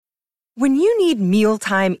When you need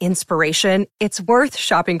mealtime inspiration, it's worth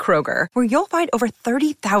shopping Kroger, where you'll find over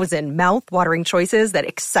 30,000 mouth-watering choices that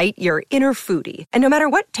excite your inner foodie. And no matter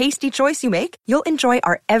what tasty choice you make, you'll enjoy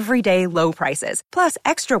our everyday low prices, plus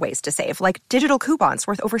extra ways to save, like digital coupons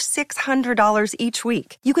worth over $600 each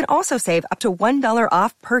week. You can also save up to $1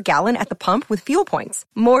 off per gallon at the pump with fuel points.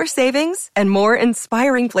 More savings and more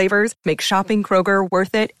inspiring flavors make shopping Kroger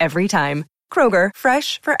worth it every time. Kroger,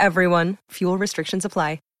 fresh for everyone. Fuel restrictions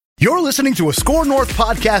apply. You're listening to a Score North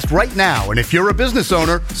podcast right now, and if you're a business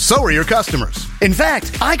owner, so are your customers. In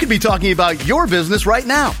fact, I could be talking about your business right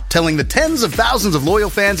now, telling the tens of thousands of loyal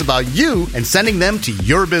fans about you and sending them to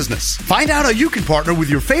your business. Find out how you can partner with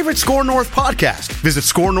your favorite Score North podcast. Visit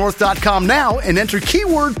scorenorth.com now and enter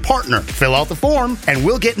keyword partner. Fill out the form, and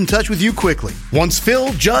we'll get in touch with you quickly. Once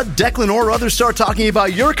Phil, Judd, Declan, or others start talking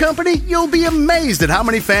about your company, you'll be amazed at how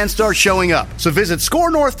many fans start showing up. So visit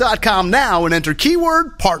scorenorth.com now and enter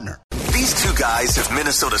keyword partner. These two guys have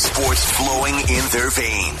Minnesota sports flowing in their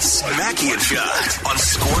veins. Mackie and Judd on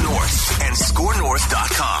Score North and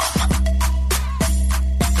scorenorth.com.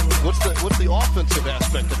 What's the offensive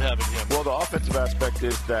aspect of having him? Well, the offensive aspect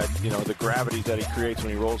is that, the gravity that he creates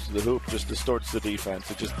when he rolls to the hoop just distorts the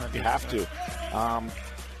defense. You have to.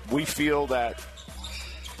 We feel that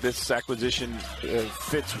this acquisition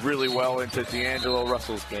fits really well into D'Angelo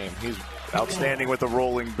Russell's game. He's outstanding with a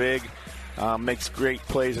rolling big. Makes great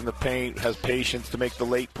plays in the paint, has patience to make the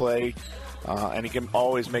late play, and he can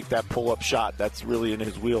always make that pull-up shot. That's really in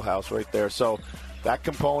his wheelhouse right there. So that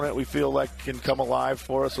component we feel like can come alive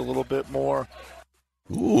for us a little bit more.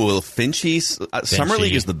 Ooh, Finchy. Summer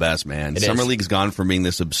League is the best, man. Summer League's gone from being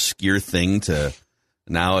this obscure thing to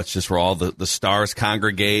now it's just where all the stars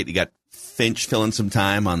congregate. You got Finch filling some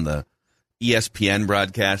time on the ESPN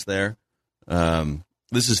broadcast there.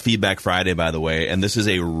 This is Feedback Friday, by the way, and this is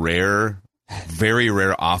a very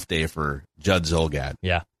rare off day for Judd Zulgad.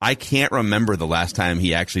 Yeah. I can't remember the last time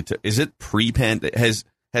he actually took. Is it pre-pandemic?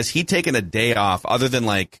 Has he taken a day off other than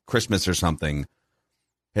like Christmas or something?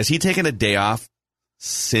 Has he taken a day off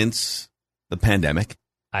since the pandemic?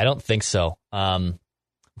 I don't think so. I'm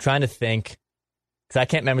trying to think because I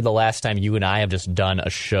can't remember the last time you and I have just done a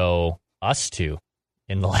show, us two,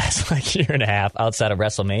 in the last year and a half outside of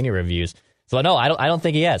WrestleMania reviews. So no, I don't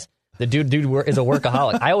think he has. The dude is a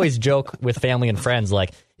workaholic. I always joke with family and friends,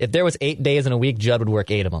 like, if there was 8 days in a week, Judd would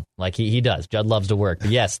work 8 of them. Like, he does. Judd loves to work. But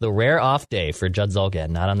yes, the rare off day for Judd Zulgad,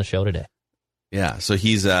 not on the show today. Yeah, so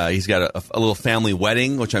he's got a little family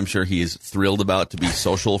wedding, which I'm sure he is thrilled about to be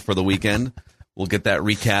social for the weekend. We'll get that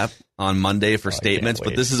recap on Monday for statements.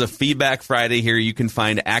 But this is a Feedback Friday here. You can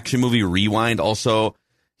find Action Movie Rewind also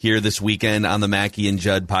here this weekend on the Mackie and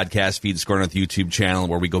Judd podcast feed, Score North YouTube channel,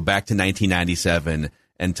 where we go back to 1997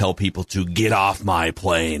 and tell people to get off my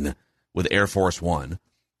plane with Air Force One.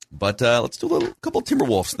 But let's do a couple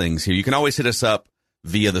Timberwolves things here. You can always hit us up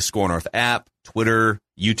via the Score North app, Twitter,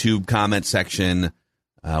 YouTube comment section.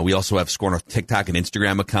 We also have Score North TikTok and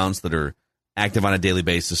Instagram accounts that are active on a daily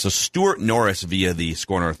basis. So Stuart Norris via the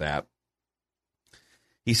Score North app.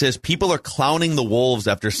 He says, people are clowning the Wolves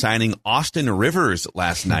after signing Austin Rivers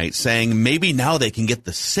last night, saying maybe now they can get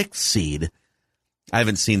the 6th seed. I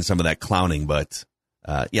haven't seen some of that clowning, but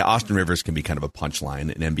Austin Rivers can be kind of a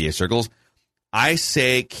punchline in NBA circles. I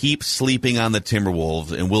say keep sleeping on the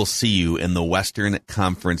Timberwolves, and we'll see you in the Western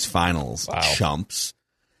Conference Finals, chumps.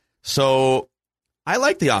 So I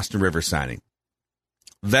like the Austin Rivers signing.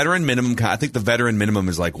 Veteran minimum, I think the veteran minimum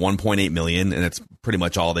is like $1.8 million, and it's pretty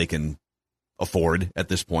much all they can afford at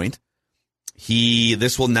this point.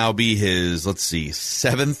 This will now be his,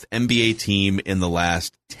 7th NBA team in the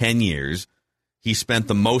last 10 years. He spent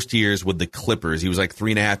the most years with the Clippers. He was like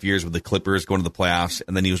 3.5 years with the Clippers going to the playoffs,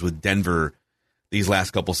 and then he was with Denver these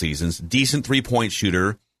last couple seasons. Decent three-point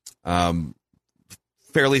shooter,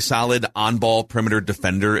 fairly solid on-ball perimeter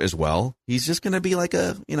defender as well. He's just going to be like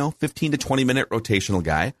a 15 to 20-minute rotational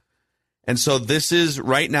guy. And so this is the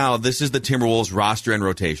Timberwolves roster and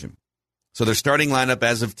rotation. So their starting lineup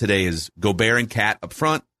as of today is Gobert and Cat up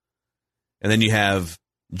front. And then you have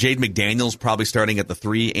Jade McDaniels probably starting at the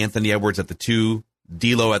 3, Anthony Edwards at the 2,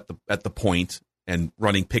 D'Lo at the point, and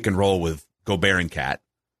running pick and roll with Gobert and Cat.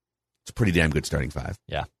 It's a pretty damn good starting 5.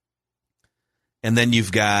 Yeah. And then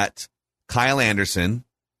you've got Kyle Anderson,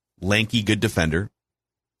 lanky, good defender.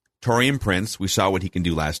 Taurean Prince, we saw what he can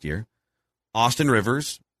do last year. Austin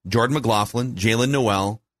Rivers, Jordan McLaughlin, Jalen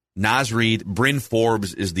Noel, Naz Reid. Bryn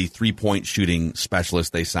Forbes is the three-point shooting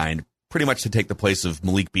specialist they signed, pretty much to take the place of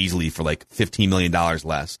Malik Beasley for like $15 million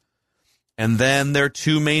less. And then their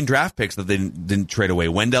 2 main draft picks that they didn't trade away,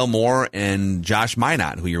 Wendell Moore and Josh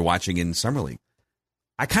Minot, who you're watching in Summer League.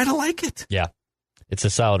 I kind of like it. Yeah. It's a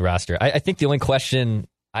solid roster. I think the only question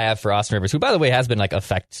I have for Austin Rivers, who, by the way, has been like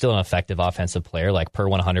still an effective offensive player, like per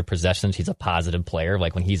 100 possessions, he's a positive player.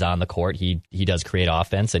 Like when he's on the court, he does create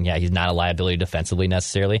offense, and yeah, he's not a liability defensively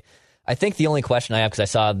necessarily. I think the only question I have, because I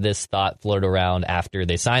saw this thought float around after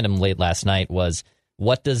they signed him late last night, was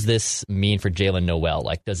what does this mean for Jaylen Nowell?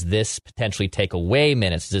 Like, does this potentially take away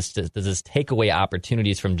minutes? Does this take away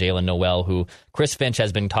opportunities from Jaylen Nowell, who Chris Finch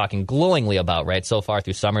has been talking glowingly about, right, so far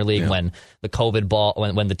through Summer League, when the COVID ball,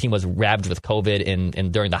 when the team was ravaged with COVID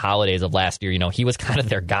and during the holidays of last year, he was kind of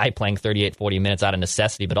their guy playing 38, 40 minutes out of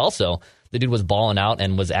necessity, but also the dude was balling out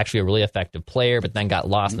and was actually a really effective player, but then got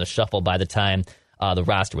lost in the shuffle by the time the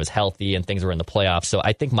roster was healthy and things were in the playoffs. So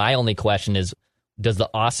I think my only question is, does the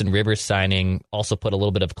Austin Rivers signing also put a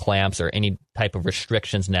little bit of clamps or any type of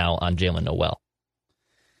restrictions now on Jaylen Nowell?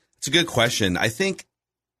 It's a good question. I think,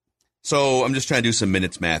 so I'm just trying to do some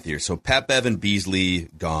minutes math here. So Pat Bev and Beasley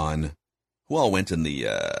gone. Who all went in the,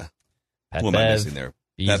 who am I missing there?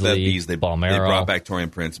 Pat Bev, Beasley, Bolmaro. They brought back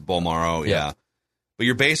Taurean Prince, Bolmaro, yeah. But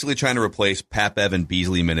you're basically trying to replace Pat Bev and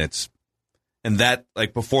Beasley minutes. And that,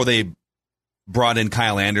 like, before they brought in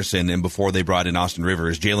Kyle Anderson and before they brought in Austin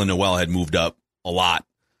Rivers, Jaylen Nowell had moved up a lot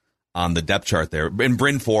on the depth chart there. And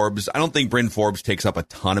Bryn Forbes, I don't think Bryn Forbes takes up a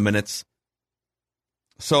ton of minutes.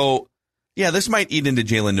 So, yeah, this might eat into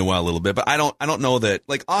Jaylen Nowell a little bit, but I don't know that,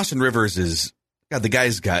 like, Austin Rivers is, God, the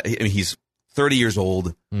guy's got, I mean, he's 30 years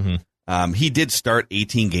old. Mm-hmm. He did start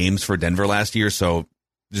 18 games for Denver last year, so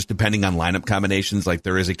just depending on lineup combinations, like,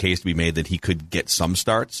 there is a case to be made that he could get some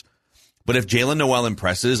starts. But if Jaylen Nowell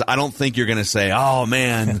impresses, I don't think you're going to say, oh,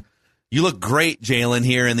 man, you look great, Jaylen,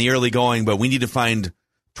 here in the early going, but we need to find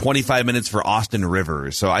 25 minutes for Austin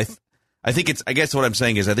Rivers. So I think it's, I guess what I'm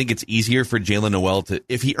saying is I think it's easier for Jaylen Nowell to,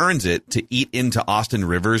 if he earns it, to eat into Austin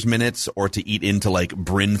Rivers minutes or to eat into like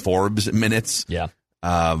Bryn Forbes minutes. Yeah.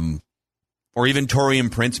 Or even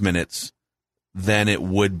Taurean Prince minutes than it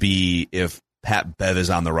would be if Pat Bev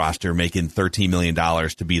is on the roster making $13 million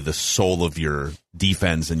to be the soul of your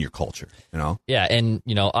defense and your culture, Yeah, and,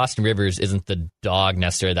 Austin Rivers isn't the dog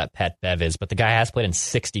necessarily that Pat Bev is, but the guy has played in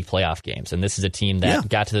 60 playoff games, and this is a team that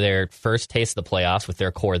got to their first taste of the playoffs with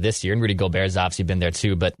their core this year, and Rudy Gobert's obviously been there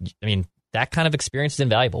too, but, I mean, that kind of experience is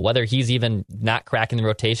invaluable. Whether he's even not cracking the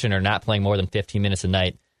rotation or not playing more than 15 minutes a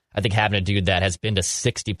night, I think having a dude that has been to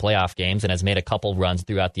 60 playoff games and has made a couple runs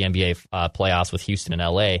throughout the NBA playoffs with Houston and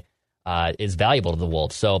LA is valuable to the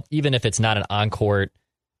Wolves. So even if it's not an on-court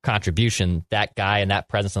contribution, that guy and that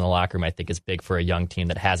presence in the locker room, I think, is big for a young team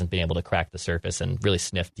that hasn't been able to crack the surface and really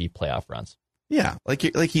sniff deep playoff runs. Yeah, like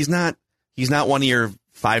he's not one of your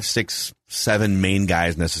 5, 6, 7 main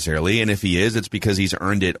guys necessarily, and if he is, it's because he's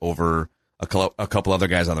earned it over a couple other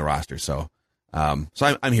guys on the roster. So I'm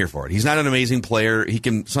here for it. He's not an amazing player. He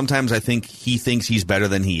can sometimes, I think he thinks he's better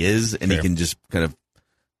than he is, and he can just kind of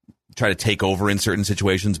try to take over in certain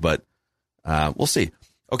situations, but we'll see.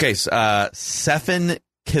 Okay, Sefin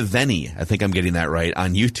Kiveni, I think I'm getting that right,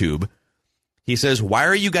 on YouTube. He says, why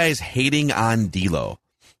are you guys hating on D'Lo?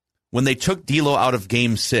 When they took D'Lo out of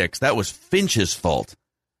Game 6, that was Finch's fault.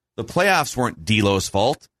 The playoffs weren't D'Lo's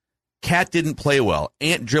fault. Cat didn't play well.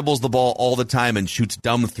 Ant dribbles the ball all the time and shoots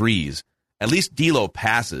dumb threes. At least D'Lo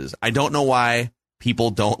passes. I don't know why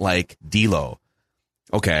people don't like D'Lo.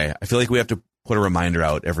 Okay, I feel like we have to put a reminder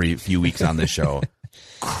out every few weeks on this show.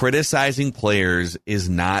 Criticizing players is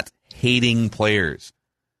not hating players.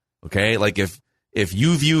 Okay? Like if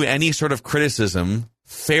you view any sort of criticism,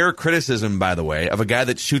 fair criticism, by the way, of a guy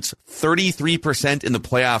that shoots 33% in the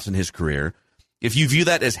playoffs in his career, if you view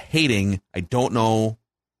that as hating, I don't know.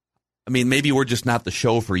 I mean, maybe we're just not the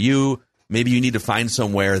show for you. Maybe you need to find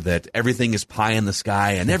somewhere that everything is pie in the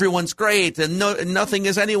sky and everyone's great and nothing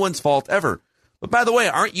is anyone's fault ever. But by the way,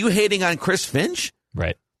 aren't you hating on Chris Finch?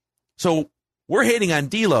 Right. So we're hating on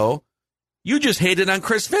D'Lo. You just hated on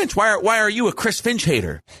Chris Finch. Why are you a Chris Finch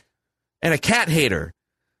hater and a Cat hater?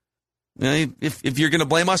 If you're going to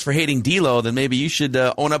blame us for hating D'Lo, then maybe you should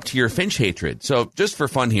own up to your Finch hatred. So just for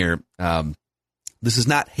fun here, this is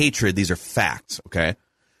not hatred. These are facts, okay?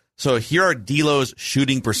 So here are D'Lo's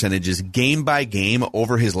shooting percentages game by game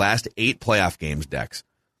over his last 8 playoff games, Dex.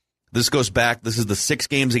 This goes back. This is the 6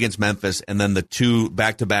 games against Memphis and then the 2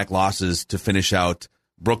 back-to-back losses to finish out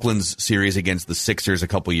Brooklyn's series against the Sixers a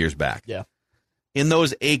couple years back. Yeah. In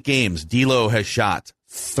those 8 games, D'Lo has shot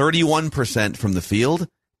 31% from the field,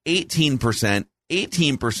 18%,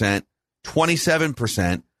 18%,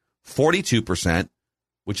 27%, 42%,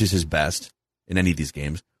 which is his best in any of these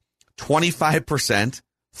games, 25%,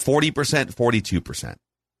 40%, 42%.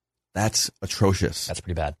 That's atrocious. That's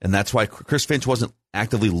pretty bad. And that's why Chris Finch wasn't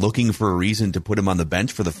actively looking for a reason to put him on the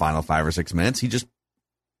bench for the final 5 or 6 minutes. He just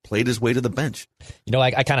played his way to the bench. You know,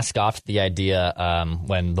 I kind of scoffed the idea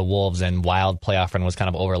when the Wolves and Wild playoff run was kind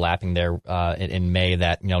of overlapping there in May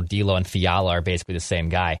that, you know, D'Lo and Fiala are basically the same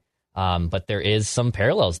guy. But there is some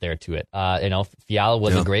parallels there to it. You know, Fiala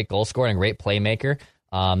was a great goal scorer and a great playmaker.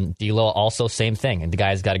 D'Lo also same thing. And the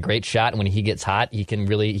guy's got a great shot. And when he gets hot, he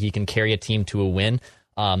can carry a team to a win.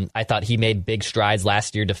 I thought he made big strides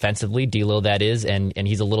last year defensively, D'Lo that is, and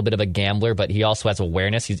he's a little bit of a gambler, but he also has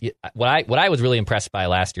awareness. What I was really impressed by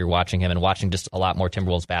last year watching him and watching just a lot more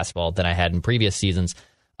Timberwolves basketball than I had in previous seasons.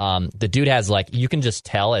 The dude has, like, you can just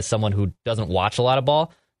tell as someone who doesn't watch a lot of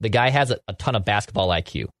ball, the guy has a ton of basketball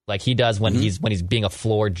IQ, like he does when he's being a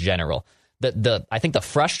floor general. I think the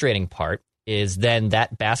frustrating part is then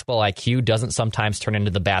that basketball IQ doesn't sometimes turn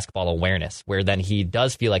into the basketball awareness, where then he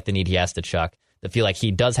does feel like the need he has to chuck. To feel like he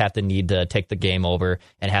does have the need to take the game over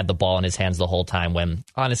and have the ball in his hands the whole time, when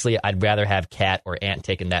honestly I'd rather have Cat or Ant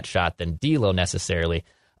taking that shot than D'Lo necessarily.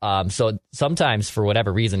 So sometimes for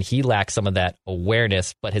whatever reason he lacks some of that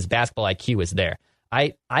awareness, but his basketball IQ is there.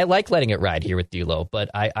 I like letting it ride here with D'Lo, but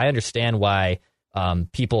I understand why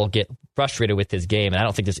people get frustrated with his game, and I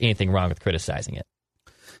don't think there's anything wrong with criticizing it.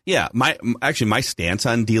 Yeah, my stance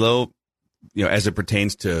on D'Lo, you know, as it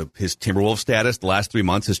pertains to his Timberwolves status, the last 3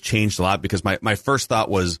 months has changed a lot, because my first thought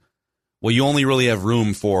was, well, you only really have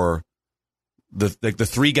room for the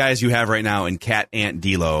three guys you have right now in Cat, Ant,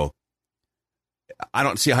 D'Lo. I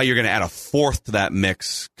don't see how you're going to add a fourth to that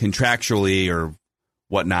mix contractually or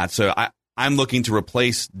whatnot. So I'm looking to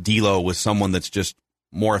replace D'Lo with someone that's just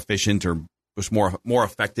more efficient or was more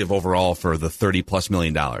effective overall for the $30+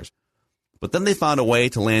 million. But then they found a way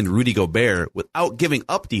to land Rudy Gobert without giving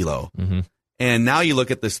up D'Lo. Mm-hmm. And now you look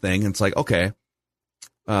at this thing, and it's like, okay,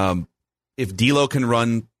 if D'Lo can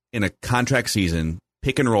run in a contract season,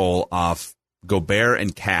 pick and roll off Gobert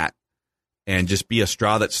and Cat, and just be a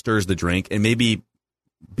straw that stirs the drink, and maybe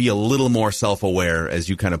be a little more self-aware, as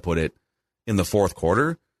you kind of put it, in the fourth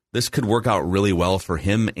quarter, this could work out really well for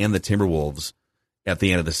him and the Timberwolves at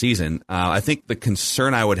the end of the season. I think the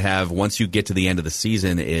concern I would have once you get to the end of the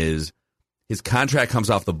season is his contract comes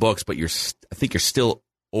off the books, but I think you're still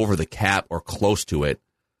over the cap or close to it.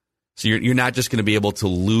 So you're not just going to be able to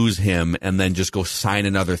lose him and then just go sign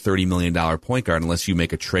another $30 million point guard unless you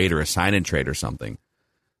make a trade or a sign-in trade or something.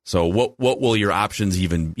 So what will your options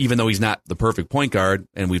even though he's not the perfect point guard,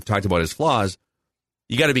 and we've talked about his flaws,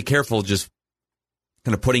 you got to be careful just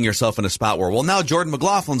kind of putting yourself in a spot where, well, now Jordan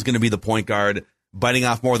McLaughlin's going to be the point guard, biting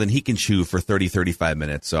off more than he can chew for 30, 35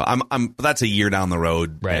 minutes. So that's a year down the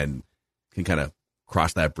road, right, and can kind of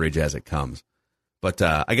cross that bridge as it comes. But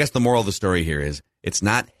I guess the moral of the story here is it's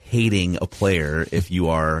not hating a player if you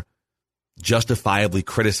are justifiably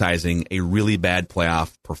criticizing a really bad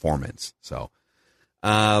playoff performance. So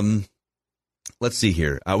let's see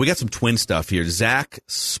here. We got some Twin stuff here. Zach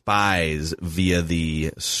Spies via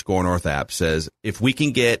the Score North app says, if we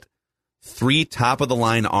can get 3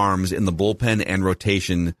 top-of-the-line arms in the bullpen and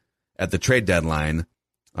rotation at the trade deadline,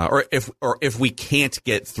 or if we can't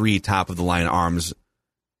get 3 top-of-the-line arms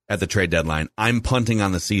at the trade deadline, I'm punting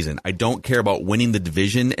on the season. I don't care about winning the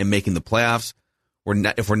division and making the playoffs.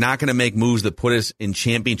 If we're not going to make moves that put us in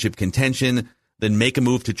championship contention, then make a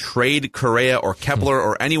move to trade Correa or Kepler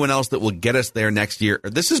or anyone else that will get us there next year.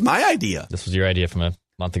 This is my idea. This was your idea from a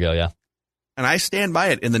month ago, yeah. And I stand by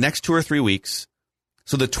it. In the next 2 or 3 weeks,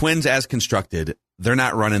 so the Twins as constructed, they're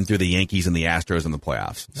not running through the Yankees and the Astros in the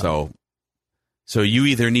playoffs. No. So you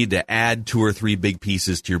either need to add 2 or 3 big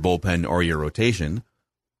pieces to your bullpen or your rotation.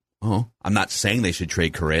 Oh, I'm not saying they should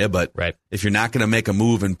trade Correa, but if you're not going to make a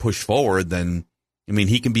move and push forward, then, I mean,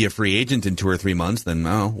 he can be a free agent in 2 or 3 months. Then,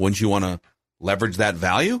 wouldn't you want to leverage that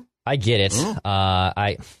value? I get it.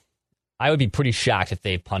 I would be pretty shocked if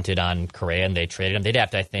they punted on Correa and they traded him. They'd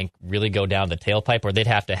have to, I think, really go down the tailpipe, or they'd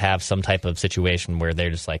have to have some type of situation where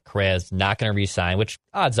they're just like, Correa's not going to re-sign, which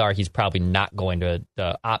odds are he's probably not going to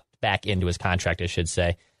opt back into his contract, I should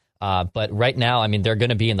say. But right now, I mean, they're going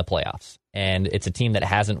to be in the playoffs, and it's a team that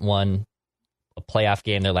hasn't won a playoff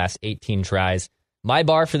game their last 18 tries. My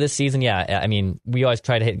bar for this season, I mean, we always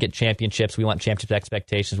try to get championships. We want championship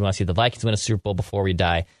expectations. We want to see the Vikings win a Super Bowl before we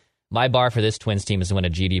die. My bar for this Twins team is to win a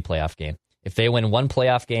GD playoff game. If they win one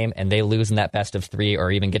playoff game and they lose in that best of 3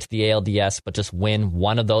 or even get to the ALDS, but just win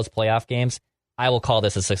one of those playoff games, I will call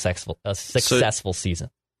this a successful season.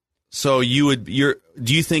 So do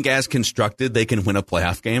you think as constructed they can win a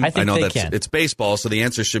playoff game? I know can. It's baseball, so the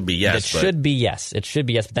answer should be yes. It should be yes.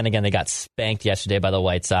 But then again, they got spanked yesterday by the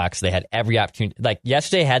White Sox. They had every opportunity. Like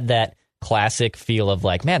yesterday had that classic feel of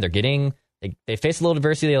like, man, they faced a little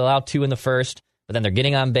adversity. They allowed 2 in the first. But then they're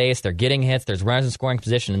getting on base, they're getting hits, there's runners in scoring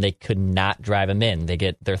position, and they could not drive him in. They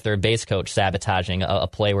get their third base coach sabotaging a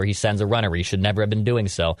play where he sends a runner where he should never have been doing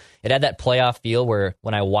so. It had that playoff feel where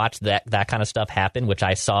when I watched that kind of stuff happen, which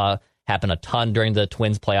I saw happen a ton during the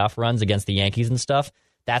Twins playoff runs against the Yankees and stuff,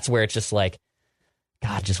 that's where it's just like,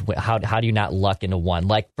 God, just how do you not luck into one?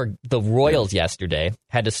 Like for the Royals yesterday,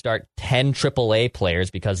 had to start 10 AAA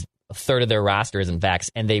players because a third of their roster isn't vaxxed,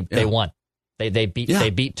 and they won. They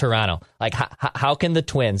beat Toronto. Like how can the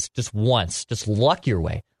Twins just luck your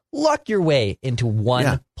way into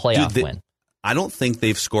one playoff win? I don't think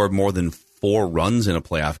they've scored more than 4 runs in a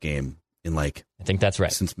playoff game in I think that's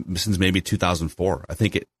right since maybe 2004. I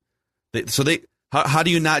think How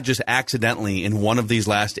do you not just accidentally in one of these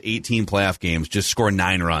last 18 playoff games just score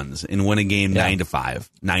 9 runs and win a game 9-5,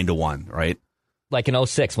 9-1, right? Like in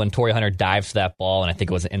 2006 when Torrey Hunter dives to that ball, and I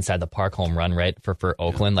think it was an inside the park home run, right, for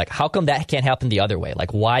Oakland. Like, how come that can't happen the other way?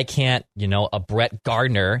 Like, why can't, a Brett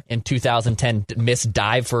Gardner in 2010 miss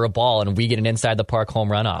dive for a ball and we get an inside the park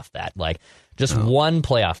home run off that? Like, just one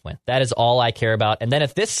playoff win. That is all I care about. And then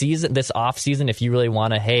if this off season, if you really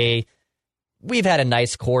want to, hey, we've had a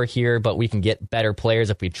nice core here, but we can get better players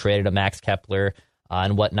if we traded a Max Kepler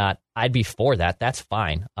and whatnot, I'd be for that. That's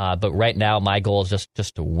fine. But right now, my goal is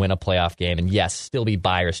just to win a playoff game, and yes, still be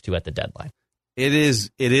buyers too at the deadline. It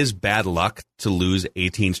is bad luck to lose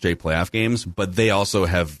 18 straight playoff games, but they also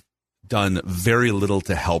have done very little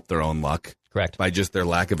to help their own luck. Correct. By just their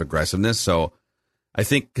lack of aggressiveness. So I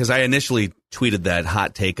think, because I initially tweeted that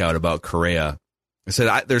hot take out about Correa, I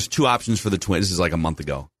said there's 2 options for the Twins. This is like a month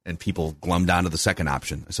ago, and people glummed onto the second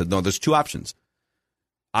option. I said, no, there's 2 options.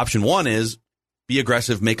 Option 1 is be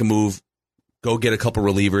aggressive, make a move, go get a couple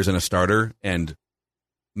relievers and a starter, and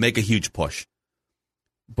make a huge push.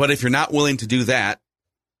 But if you're not willing to do that,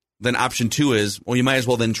 then option 2 is, well, you might as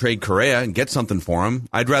well then trade Correa and get something for him.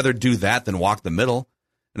 I'd rather do that than walk the middle.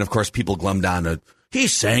 And, of course, people glummed on to,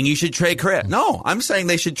 he's saying you should trade Correa. No, I'm saying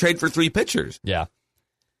they should trade for 3 pitchers. Yeah.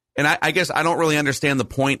 And I guess I don't really understand the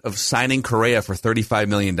point of signing Correa for $35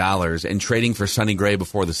 million and trading for Sonny Gray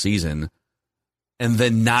before the season and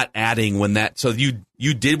then not adding when that. So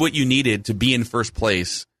you did what you needed to be in first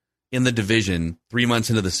place in the division 3 months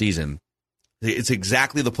into the season. It's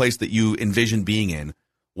exactly the place that you envisioned being in.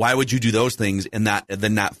 Why would you do those things and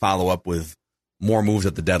then not follow up with more moves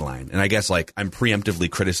at the deadline? And I guess I'm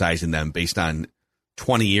preemptively criticizing them based on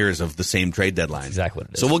 20 years of the same trade deadline. That's exactly what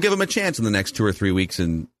it is. So we'll give them a chance in the next 2 or 3 weeks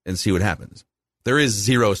and see what happens. There is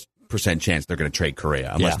 0% chance they're going to trade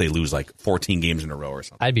Correa unless they lose 14 games in a row or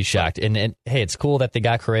something. I'd be shocked. And hey, it's cool that they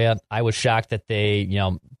got Correa. I was shocked that they,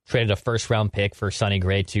 traded a first-round pick for Sonny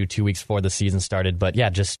Gray 2 weeks before the season started. But yeah,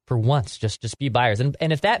 just for once, just be buyers. And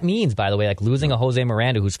if that means, by the way, losing a Jose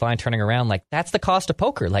Miranda who's fine turning around, that's the cost of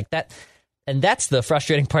poker. That. And that's the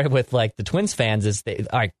frustrating part with the Twins fans is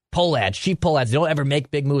all right, cheap pull ads. They don't ever make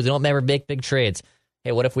big moves. They don't ever make big trades.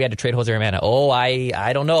 Hey, what if we had to trade Jose Miranda? Oh,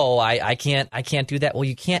 I don't know. I can't do that. Well,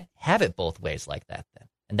 you can't have it both ways like that then.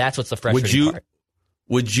 And that's what's the frustrating part.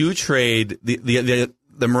 Would you trade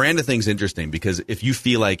the Miranda thing's interesting because if you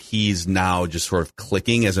feel like he's now just sort of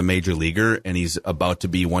clicking as a major leaguer and he's about to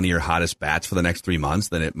be one of your hottest bats for the next 3 months,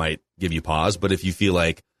 then it might give you pause. But if you feel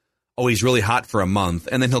like, oh, he's really hot for a month,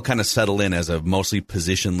 and then he'll kind of settle in as a mostly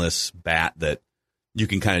positionless bat that you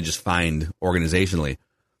can kind of just find organizationally.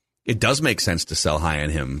 It does make sense to sell high on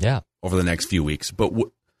him over the next few weeks. But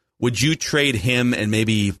would you trade him and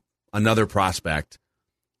maybe another prospect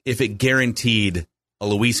if it guaranteed a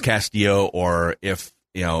Luis Castillo, or if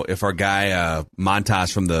our guy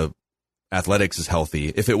Montas from the Athletics is healthy,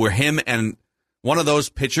 if it were him and one of those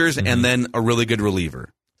pitchers and then a really good reliever?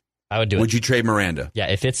 I would do it. Would you trade Miranda? Yeah,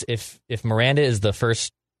 if Miranda is the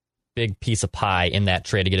first big piece of pie in that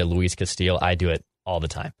trade to get a Luis Castillo, I do it all the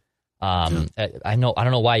time. I don't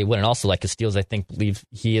know why you wouldn't. Also, Castillo's, I think, believe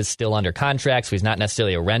he is still under contract, so he's not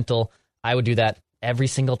necessarily a rental. I would do that every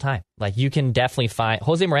single time. You can definitely find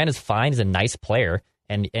Jose Miranda's fine. He's a nice player,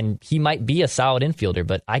 and he might be a solid infielder,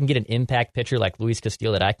 but I can get an impact pitcher like Luis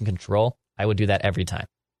Castillo that I can control. I would do that every time.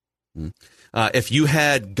 If you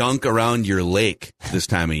had gunk around your lake this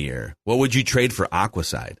time of year, what would you trade for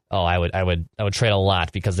Aquaside? Oh, I would trade a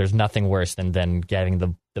lot because there's nothing worse than getting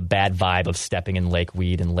the bad vibe of stepping in lake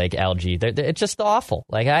weed and lake algae. It's just awful.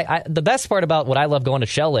 The best part about what I love going to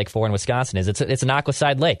Shell Lake for in Wisconsin is it's an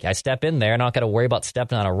Aquaside lake. I step in there and I don't got to worry about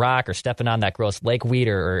stepping on a rock or stepping on that gross lake weed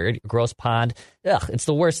or gross pond. Ugh, it's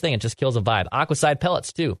the worst thing. It just kills the vibe. Aquaside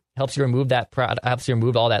pellets too helps you remove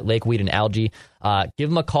all that lake weed and algae. Give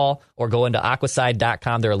them a call or go into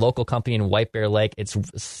aquaside.com. They're a local company in White Bear Lake. It's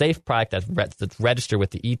a safe product that's registered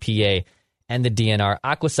with the EPA and the DNR.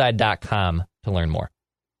 Aquaside.com to learn more.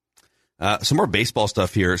 Some more baseball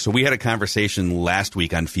stuff here. So we had a conversation last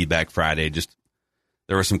week on Feedback Friday. Just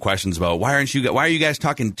there were some questions about why are you guys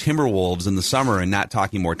talking Timberwolves in the summer and not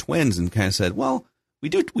talking more Twins? And kind of said, well, we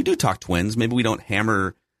do talk Twins. Maybe we don't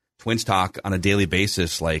hammer Twins talk on a daily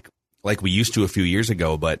basis like we used to a few years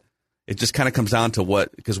ago, but it just kind of comes down to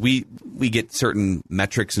because we get certain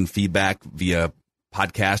metrics and feedback via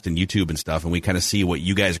podcast and YouTube and stuff, and we kind of see what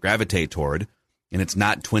you guys gravitate toward, and it's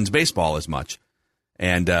not Twins baseball as much.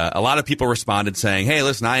 And a lot of people responded saying, hey,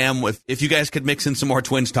 listen, if you guys could mix in some more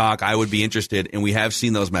Twins talk, I would be interested. And we have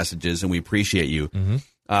seen those messages, and we appreciate you.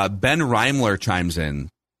 Mm-hmm. Ben Reimler chimes in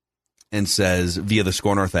and says via the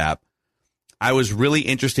Score North app, I was really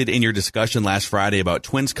interested in your discussion last Friday about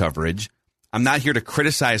Twins coverage. I'm not here to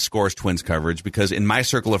criticize Score's Twins coverage because in my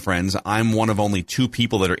circle of friends, I'm one of only 2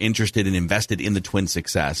 people that are interested and invested in the Twins'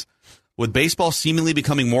 success. With baseball seemingly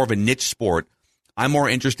becoming more of a niche sport, I'm more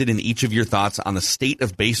interested in each of your thoughts on the state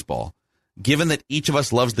of baseball. Given that each of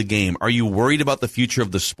us loves the game, are you worried about the future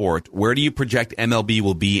of the sport? Where do you project MLB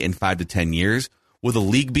will be in 5 to 10 years? Will the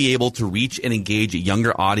league be able to reach and engage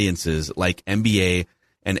younger audiences like NBA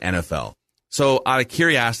and NFL? So out of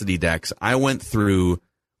curiosity, Dex, I went through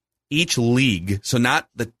each league, so not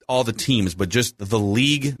all the teams, but just the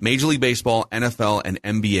league, Major League Baseball, NFL, and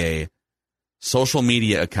NBA social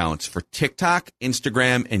media accounts for TikTok,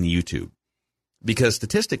 Instagram, and YouTube. Because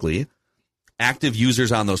statistically, active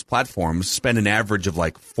users on those platforms spend an average of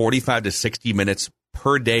like 45 to 60 minutes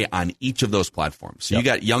per day on each of those platforms. So You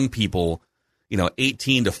got young people,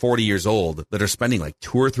 18 to 40 years old that are spending like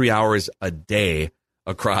 2 or 3 hours a day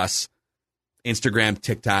across Instagram,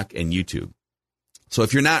 TikTok, and YouTube. So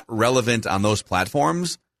if you're not relevant on those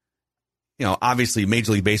platforms, obviously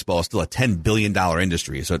Major League Baseball is still a $10 billion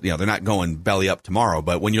industry. So, they're not going belly up tomorrow.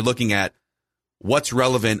 But when you're looking at what's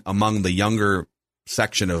relevant among the younger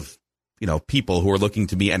section of, people who are looking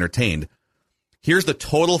to be entertained, here's the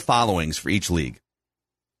total followings for each league.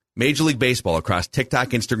 Major League Baseball across TikTok,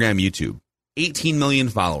 Instagram, YouTube, 18 million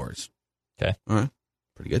followers. Okay. All right.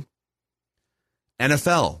 Pretty good.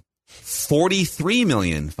 NFL, 43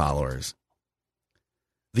 million followers.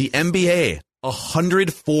 The NBA,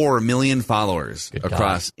 104 million followers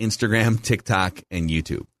across Instagram, TikTok, and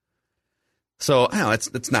YouTube. So,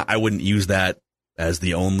 it's not, I wouldn't use that as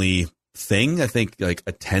the only thing. I think like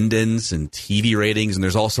attendance and TV ratings, and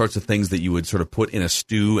there's all sorts of things that you would sort of put in a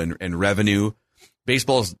stew and revenue.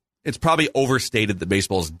 It's probably overstated that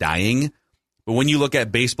baseball's dying. But when you look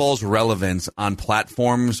at baseball's relevance on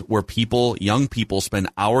platforms where young people spend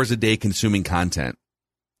hours a day consuming content,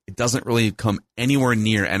 it doesn't really come anywhere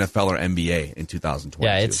near NFL or NBA in 2022.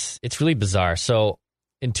 Yeah, it's really bizarre. So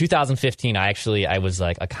in 2015, I was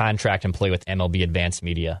like a contract employee with MLB Advanced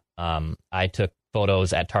Media. I took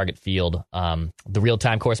photos at Target Field, the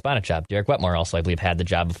real-time correspondent job. Derek Wetmore also, I believe, had the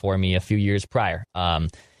job before me a few years prior.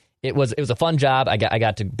 It was a fun job. I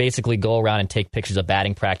got to basically go around and take pictures of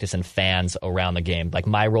batting practice and fans around the game. Like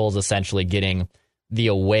my role is essentially getting the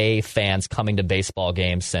away fans coming to baseball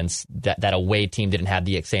games, since that away team didn't have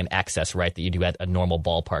the same access right that you do at a normal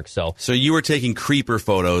ballpark. So you were taking creeper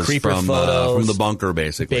photos from the bunker,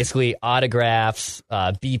 basically autographs,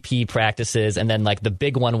 BP practices, and then like the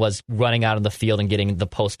big one was running out of the field and getting the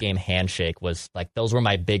post game handshake. Was like those were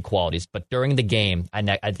my big qualities. But during the game,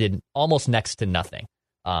 I did almost next to nothing,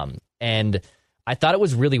 and I thought it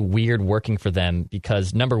was really weird working for them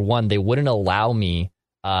because number one, they wouldn't allow me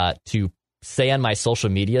to say on my social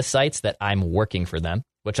media sites that I'm working for them,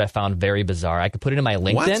 which I found very bizarre. I could put it in my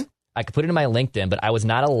LinkedIn. What? I could put it in my LinkedIn, but I was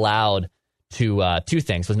not allowed to, 2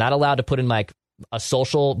 things. Was not allowed to put in a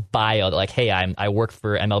social bio that like, hey, I work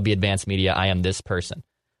for MLB Advanced Media. I am this person.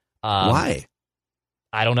 Why?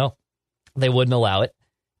 I don't know. They wouldn't allow it.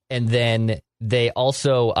 And then they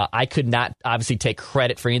also, I could not obviously take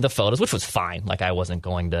credit for any of the photos, which was fine. Like I wasn't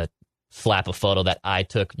going to slap a photo that I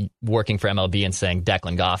took working for MLB and saying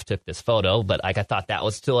Declan Goff took this photo, but like I thought that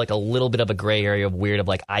was still like a little bit of a gray area of weird of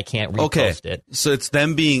like I can't repost it. So it's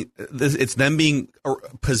them being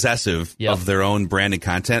possessive of their own branded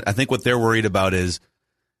content. I think what they're worried about is,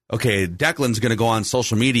 okay, Declan's going to go on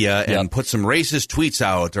social media and put some racist tweets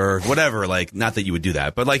out or whatever. Like, not that you would do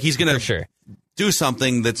that, but like he's going to do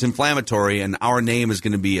something that's inflammatory, and our name is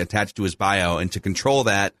going to be attached to his bio, and to control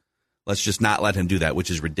that, let's just not let him do that, which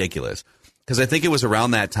is ridiculous. Because I think it was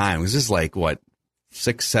around that time. Was this like,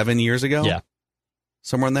 6-7 years ago? Yeah.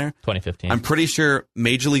 Somewhere in there? 2015. I'm pretty sure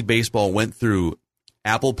Major League Baseball went through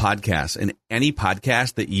Apple Podcasts, and any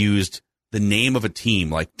podcast that used the name of a team,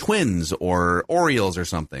 like Twins or Orioles or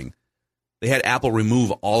something, they had Apple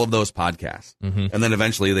remove all of those podcasts. Mm-hmm. And then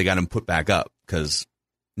eventually they got them put back up because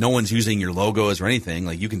no one's using your logos or anything.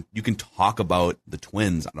 Like you can talk about the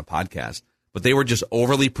Twins on a podcast, but they were just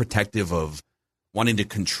overly protective of wanting to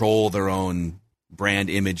control their own brand,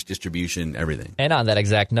 image, distribution, everything. And on that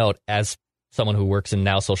exact note, as someone who works in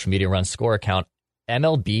now social media, runs Score account,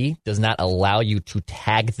 MLB does not allow you to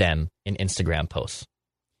tag them in Instagram posts.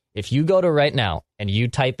 If you go to right now and you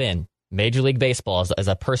type in Major League Baseball as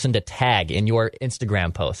a person to tag in your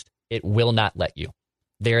Instagram post, it will not let you.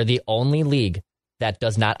 They're the only league that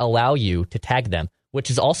does not allow you to tag them,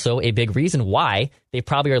 which is also a big reason why they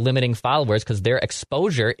probably are limiting followers, because their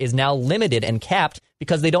exposure is now limited and capped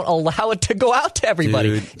because they don't allow it to go out to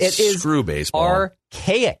everybody. Dude, it is screw baseball.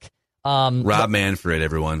 Archaic. Rob Manfred,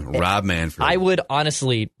 everyone. Rob Manfred. I would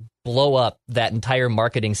honestly blow up that entire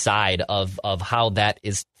marketing side of how that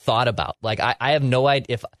is thought about. Like, I have no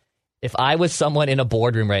idea if I was someone in a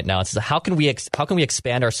boardroom right now, it's how can we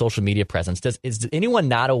expand our social media presence? Is anyone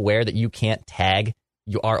not aware that you can't tag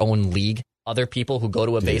our own league, other people who go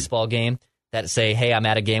to a baseball game that say, hey, I'm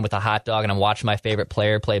at a game with a hot dog and I'm watching my favorite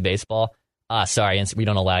player play baseball? Sorry, we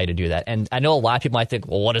don't allow you to do that. And I know a lot of people might think,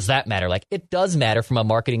 well, what does that matter? Like, it does matter from a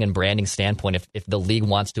marketing and branding standpoint if the league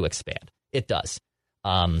wants to expand. It does.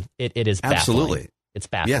 It is baffling. Absolutely. It's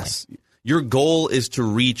baffling. Yes. Your goal is to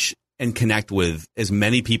reach and connect with as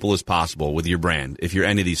many people as possible with your brand if you're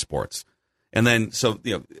any of these sports. And then, so,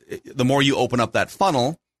 the more you open up that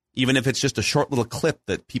funnel, even if it's just a short little clip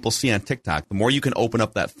that people see on TikTok, the more you can open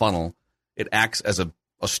up that funnel, it acts as a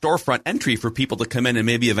storefront entry for people to come in and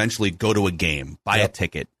maybe eventually go to a game, buy a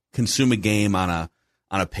ticket, consume a game on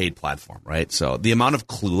a paid platform, right? So the amount of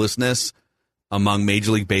cluelessness among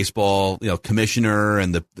Major League Baseball, commissioner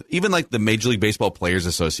and even like the Major League Baseball Players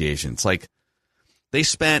Association, it's like they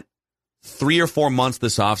spent 3 or 4 months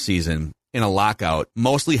this offseason in a lockout,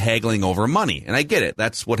 mostly haggling over money. And I get it.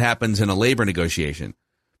 That's what happens in a labor negotiation.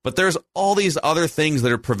 But there's all these other things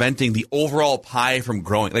that are preventing the overall pie from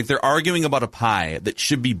growing. Like, they're arguing about a pie that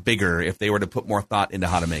should be bigger if they were to put more thought into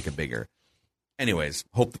how to make it bigger. Anyways,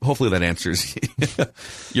 hopefully that answers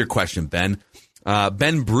your question, Ben.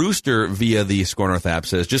 Ben Brewster via the Score North app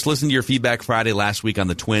says, just listen to your feedback Friday last week on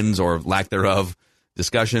the Twins, or lack thereof,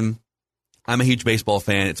 discussion. I'm a huge baseball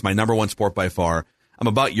fan. It's my number one sport by far. I'm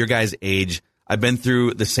about your guys' age. I've been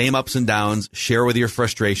through the same ups and downs. Share with your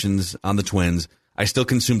frustrations on the Twins. I still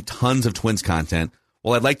consume tons of Twins content.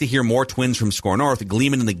 Well, I'd like to hear more Twins from Score North.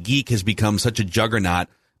 Gleeman and the Geek has become such a juggernaut.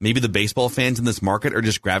 Maybe the baseball fans in this market are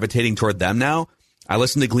just gravitating toward them now. I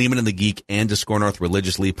listen to Gleeman and the Geek and to Score North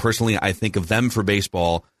religiously. Personally, I think of them for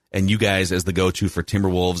baseball and you guys as the go-to for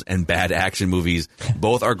Timberwolves and bad action movies.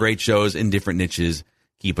 Both are great shows in different niches.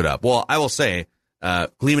 Keep it up. Well, I will say,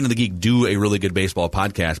 Gleeman and the Geek do a really good baseball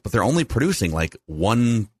podcast, but they're only producing like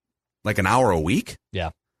an hour a week.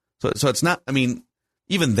 Yeah. So it's not, I mean,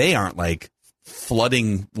 even they aren't like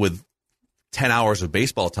flooding with 10 hours of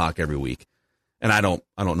baseball talk every week. And I don't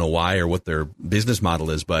know why or what their business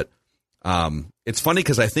model is, but it's funny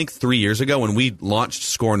because I think 3 years ago when we launched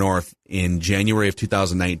Score North in January of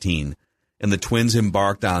 2019 and the Twins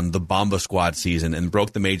embarked on the Bomba Squad season and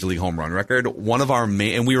broke the Major League home run record, one of our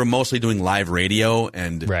and we were mostly doing live radio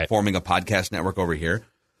and forming a podcast network over here.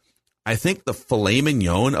 I think the filet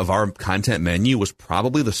mignon of our content menu was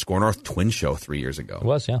probably the Score North Twin Show 3 years ago. It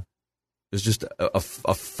was, yeah. It was just a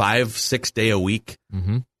 5-6 day a week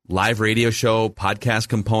live radio show, podcast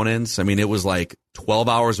components. I mean, it was like 12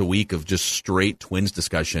 hours a week of just straight Twins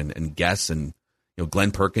discussion and guests. And, Glenn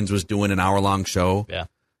Perkins was doing an hour-long show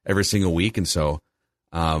every single week. And so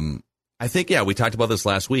I think, we talked about this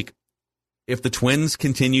last week. If the Twins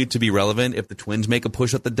continue to be relevant, if the Twins make a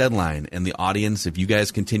push at the deadline and the audience, if you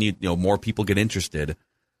guys continue, more people get interested,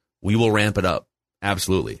 we will ramp it up.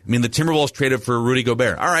 Absolutely. I mean, the Timberwolves traded for Rudy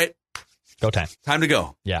Gobert. All right. Go time. Time to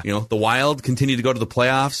go. Yeah. The Wild continue to go to the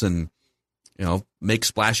playoffs and, make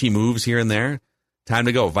splashy moves here and there. Time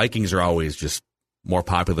to go. Vikings are always just more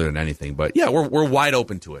popular than anything. But, we're wide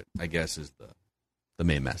open to it, I guess, is the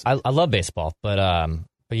main message. I love baseball, but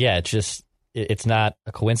yeah, it's not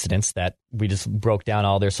a coincidence that we just broke down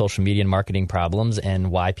all their social media and marketing problems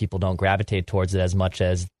and why people don't gravitate towards it as much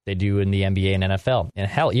as they do in the NBA and NFL. And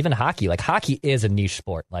hell, even hockey. Like, hockey is a niche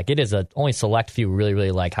sport. Like, it is only select few really,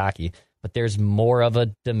 really like hockey, but there's more of a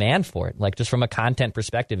demand for it. Like, just from a content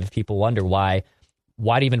perspective, if people wonder why do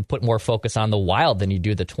you even put more focus on the Wild than you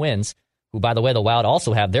do the Twins, who, by the way, the Wild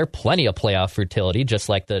also have their plenty of playoff fertility, just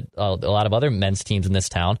like a lot of other men's teams in this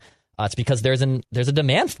town. It's because there's a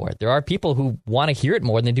demand for it. There are people who want to hear it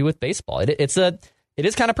more than they do with baseball. It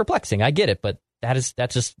is kind of perplexing. I get it, but that's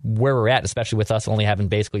just where we're at, especially with us only having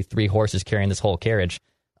basically 3 horses carrying this whole carriage.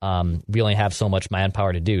 We only have so much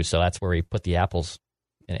manpower to do, so that's where we put the apples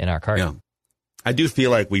in our cart. Yeah. I do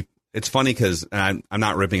feel like it's funny because I'm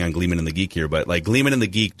not ripping on Gleeman and the Geek here, but like Gleeman and the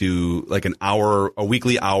Geek do like a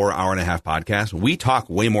weekly hour and a half podcast. We talk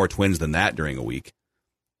way more Twins than that during a week.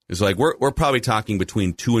 It's like we're probably talking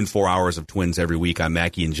between 2 and 4 hours of Twins every week on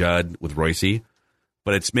Mackie and Judd with Royce,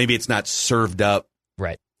 but maybe it's not served up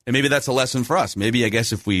right. And maybe that's a lesson for us. Maybe I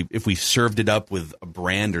guess if we served it up with a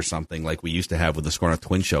brand or something like we used to have with the Score North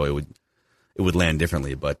Twin Show, it would land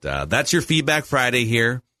differently. But that's your Feedback Friday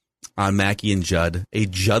here on Mackie and Judd. A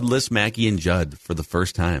Juddless Mackie and Judd for the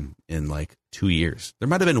first time in like 2 years. There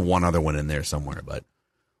might have been one other one in there somewhere, but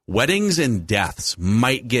weddings and deaths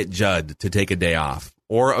might get Judd to take a day off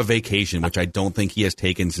or a vacation, which I don't think he has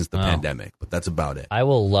taken since the pandemic, but that's about it. I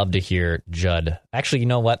will love to hear Judd. Actually, you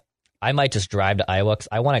know what? I might just drive to Iowa because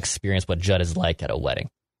I want to experience what Judd is like at a wedding.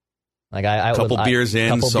 Like couple beers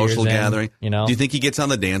in, social gathering. You know? Do you think he gets on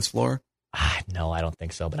the dance floor? No, I don't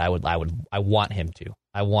think so. But I want him to.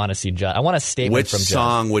 I want to see Judd. I want a statement from Judd. Which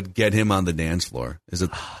song would get him on the dance floor? Is it?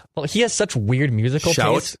 Well, he has such weird musical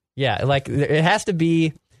Shout? taste. Yeah, like it has to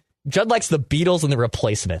be. Judd likes the Beatles and the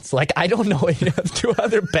Replacements. Like I don't know two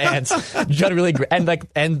other bands. Judd really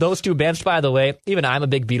and those two bands. By the way, even I'm a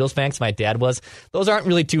big Beatles fan because my dad was. Those aren't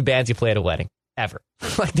really two bands you play at a wedding ever.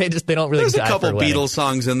 Like they don't really. There's a couple Beatles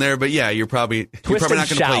songs in there, but yeah, you're probably not going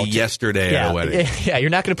to play Yesterday at a wedding. Yeah, you're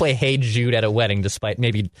not going to play Hey Jude at a wedding, despite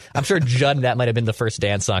maybe I'm sure Judd that might have been the first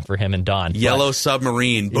dance song for him and Dawn. Yellow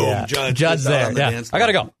Submarine, boom, yeah, Judd's there. Yeah. I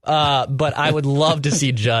gotta go. But I would love to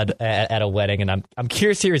see Judd at a wedding, and I'm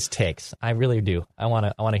curious to hear his takes. I really do. I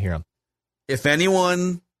want to hear him. If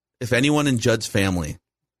anyone in Judd's family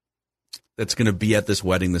that's going to be at this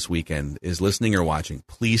wedding this weekend is listening or watching,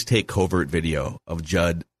 please take covert video of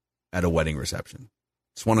Judd at a wedding reception.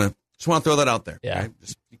 Just want to throw that out there. Yeah, right?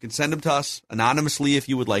 You can send them to us anonymously if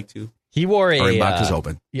you would like to. He wore Our inbox is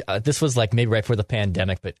open. Yeah, this was like maybe right before the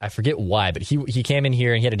pandemic, but I forget why. But he came in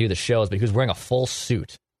here and he had to do the shows, but he was wearing a full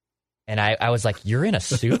suit. And I was like, "You're in a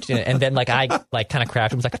suit?" And then I kind of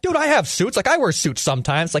crashed. I was like, "Dude, I have suits. Like I wear suits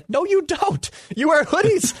sometimes." Like, no, you don't. You wear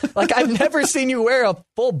hoodies. Like I've never seen you wear a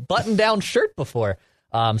full button-down shirt before.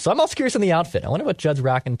 So I'm also curious on the outfit. I wonder what Judd's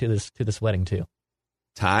rocking to this wedding too.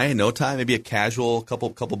 Tie, no tie, maybe a casual couple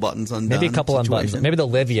buttons undone. Maybe a couple unbuttons. Maybe the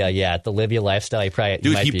Livia, the Livia lifestyle. He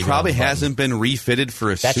probably hasn't been refitted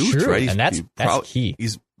for a that's suit, true. right? And that's key.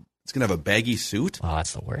 He's gonna have a baggy suit. Oh,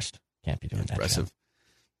 that's the worst. Can't be doing that. Impressive.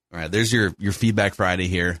 All right, there's your Feedback Friday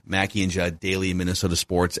here. Mackie and Judd, daily Minnesota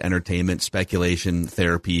sports, entertainment, speculation,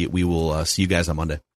 therapy. We will see you guys on Monday.